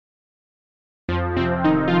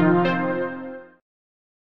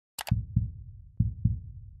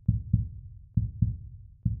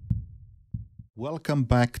Welcome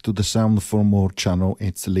back to the SoundForMore channel.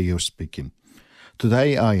 It's Leo speaking.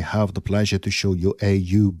 Today I have the pleasure to show you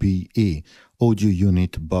AUBE, Audio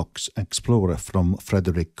Unit Box Explorer from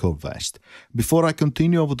Frederic Corvest. Before I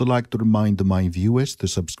continue, I would like to remind my viewers to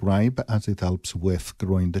subscribe as it helps with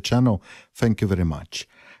growing the channel. Thank you very much.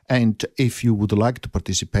 And if you would like to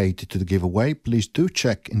participate to the giveaway, please do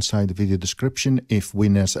check inside the video description if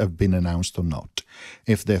winners have been announced or not.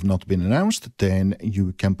 If they have not been announced, then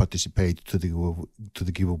you can participate to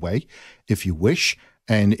the giveaway if you wish.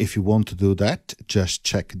 And if you want to do that, just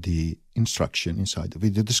check the instruction inside the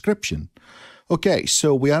video description. Okay,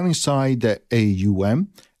 so we are inside the AUM.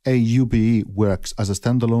 AUBE works as a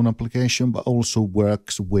standalone application, but also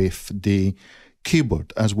works with the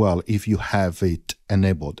keyboard as well if you have it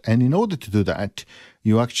enabled. And in order to do that,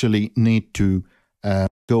 you actually need to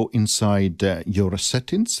go inside your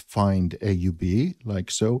settings, find AUBE like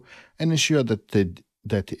so, and ensure that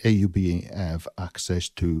that AUBE have access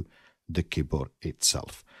to the keyboard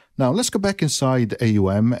itself. Now let's go back inside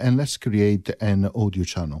AUM and let's create an audio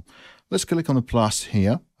channel. Let's click on the plus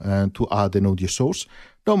here to add an audio source.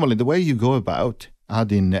 Normally the way you go about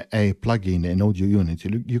adding a plugin, an audio unit,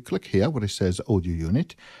 you click here where it says audio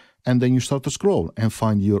unit, and then you start to scroll and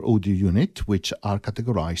find your audio unit, which are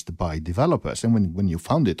categorized by developers. And when you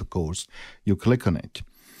found it, of course, you click on it.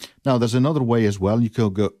 Now there's another way as well. You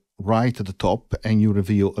can go right at the top and you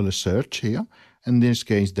reveal a search here. In this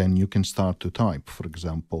case, then you can start to type, for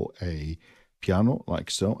example, a piano like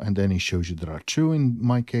so, and then it shows you there are two, in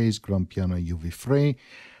my case, grand piano UV3,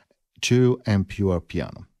 2 and pure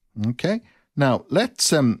piano. Okay. Now,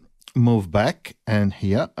 let's move back and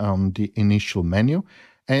here on the initial menu.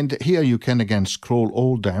 And here you can again scroll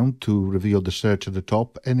all down to reveal the search at the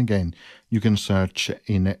top. And again, you can search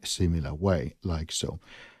in a similar way, like so.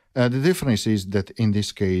 The difference is that in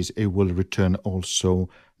this case, it will return also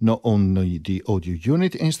not only the audio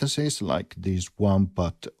unit instances like this one,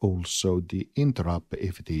 but also the interrupt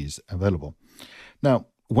if it is available. Now,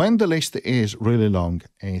 when the list is really long,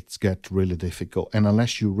 it gets really difficult. And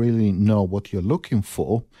unless you really know what you're looking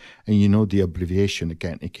for and you know the abbreviation,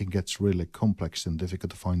 again, it can get really complex and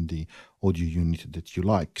difficult to find the audio unit that you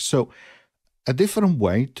like. So a different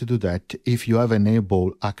way to do that, if you have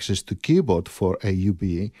enabled access to keyboard for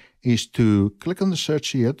AUBE, is to click on the search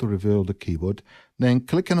here to reveal the keyboard, then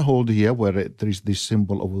click and hold here where there is this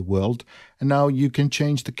symbol of the world, and now you can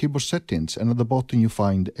change the keyboard settings, and at the bottom you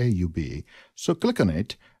find AUBE. So click on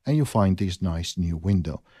it, and you find this nice new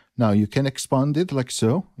window. Now you can expand it like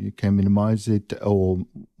so, you can minimize it, or,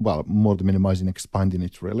 well, more than minimizing, expanding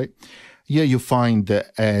it really. Here you find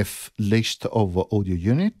a list of audio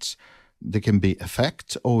units. They can be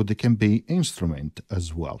effect or they can be instrument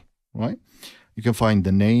as well, right? You can find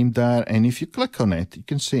the name there, and if you click on it, you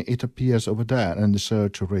can see it appears over there, and the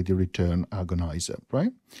search already return organizer,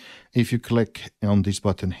 right? If you click on this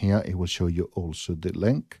button here, it will show you also the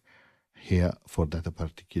link here for that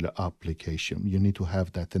particular application. You need to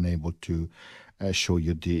have that enabled to show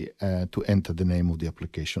you to enter the name of the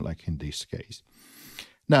application, like in this case.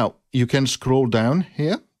 Now, you can scroll down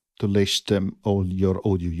here to list all your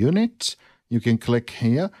audio units. You can click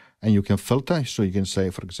here and you can filter. So you can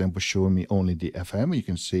say, for example, show me only the FM. You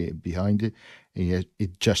can see behind it,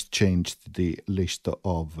 it just changed the list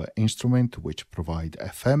of instruments which provide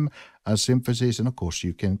FM as synthesis. And of course,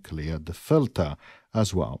 you can clear the filter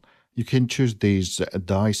as well. You can choose this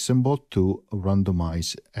die symbol to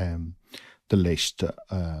randomize the list,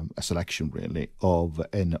 a selection really of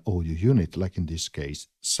an audio unit, like in this case,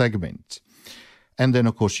 segment. And then,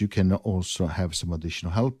 of course, you can also have some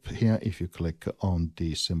additional help here if you click on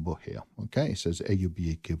the symbol here. Okay, it says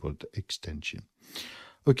AUBE keyboard extension.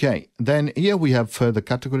 Okay, then here we have further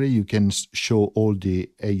category. You can show all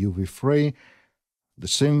the AUV3, the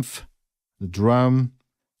synth, the drum,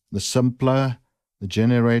 the sampler, the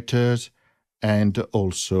generators, and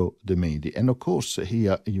also the MIDI. And of course,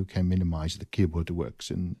 here you can minimize the keyboard. It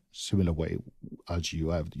works in similar way as you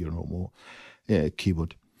have your normal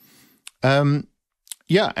keyboard.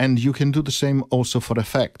 Yeah, and you can do the same also for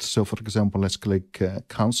effects. So for example, let's click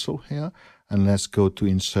cancel here, and let's go to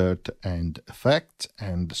insert and effect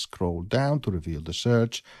and scroll down to reveal the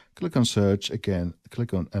search. Click on search again,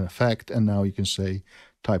 click on an effect, and now you can say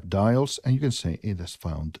type dials, and you can say it has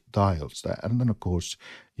found dials there. And then of course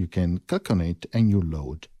you can click on it and you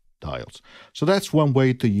load dials. So that's one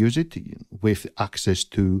way to use it with access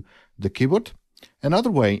to the keyboard. Another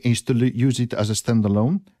way is to use it as a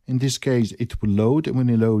standalone. In this case, it will load, and when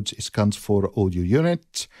it loads, it scans for audio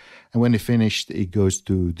units. And when it's finished, it goes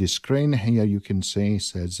to this screen. Here you can see it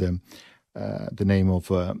says the name of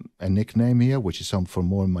a nickname here, which is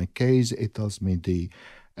SoundForMore in my case. It tells me the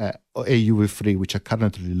AUBE free, which are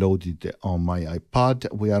currently loaded on my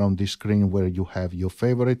iPad. We are on this screen where you have your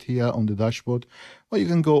favorite here on the dashboard. Or you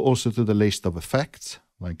can go also to the list of effects,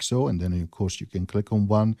 like so, and then of course you can click on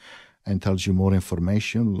one and tells you more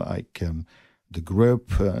information like the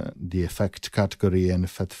group, the effect category, and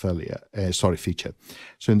feature.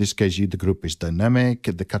 So in this case, the group is dynamic,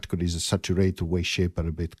 the category is a saturated, wave shape, or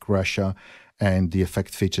a bit crusher, and the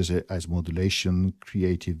effect features as modulation,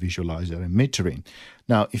 creative, visualizer, and metering.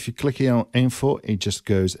 Now, if you click here on info, it just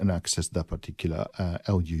goes and accesses that particular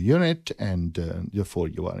audio unit, and therefore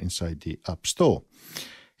you are inside the App Store.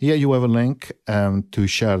 Here you have a link to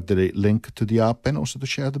share the link to the app and also to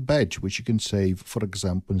share the badge, which you can save, for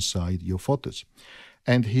example, inside your photos.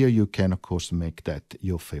 And here you can, of course, make that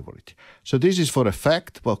your favorite. So this is for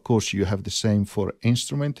effect, but of course you have the same for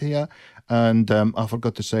instrument here. And I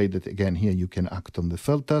forgot to say that, again, here you can act on the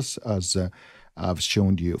filters, as I've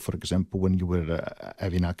shown you, for example, when you were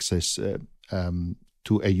having access to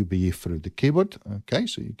AUBE through the keyboard. Okay,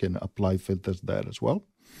 so you can apply filters there as well.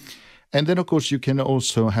 And then, of course, you can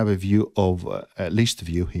also have a view of a list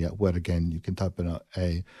view here, where, again, you can type in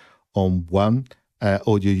on one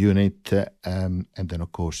audio unit, and then,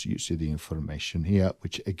 of course, you see the information here,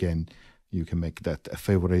 which, again, you can make that a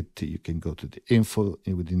favorite. You can go to the info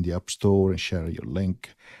within the App Store and share your link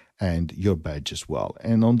and your badge as well.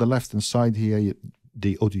 And on the left-hand side here,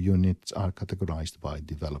 the audio units are categorized by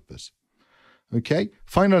developers. Okay.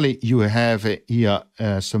 Finally, you have here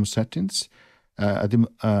some settings.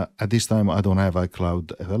 At this time, I don't have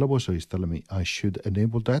iCloud available, so it's telling me I should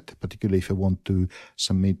enable that, particularly if I want to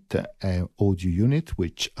submit an audio unit,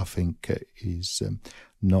 which I think is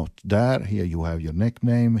not there. Here you have your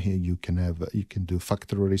nickname. Here you can do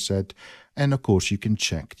factory reset, and of course you can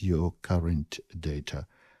check your current data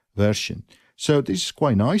version. So this is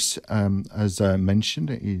quite nice. As I mentioned,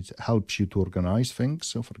 it helps you to organize things.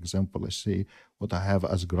 So, for example, let's see what I have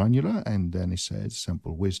as granular, and then it says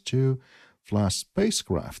sample with 2. Flash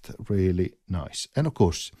spacecraft, really nice. And of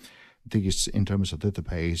course, this in terms of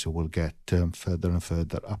database will get further and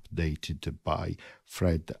further updated by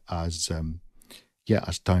Fred as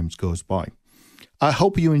time goes by. I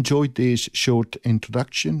hope you enjoyed this short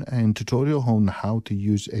introduction and tutorial on how to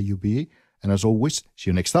use AUBE. And as always, see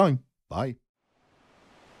you next time. Bye.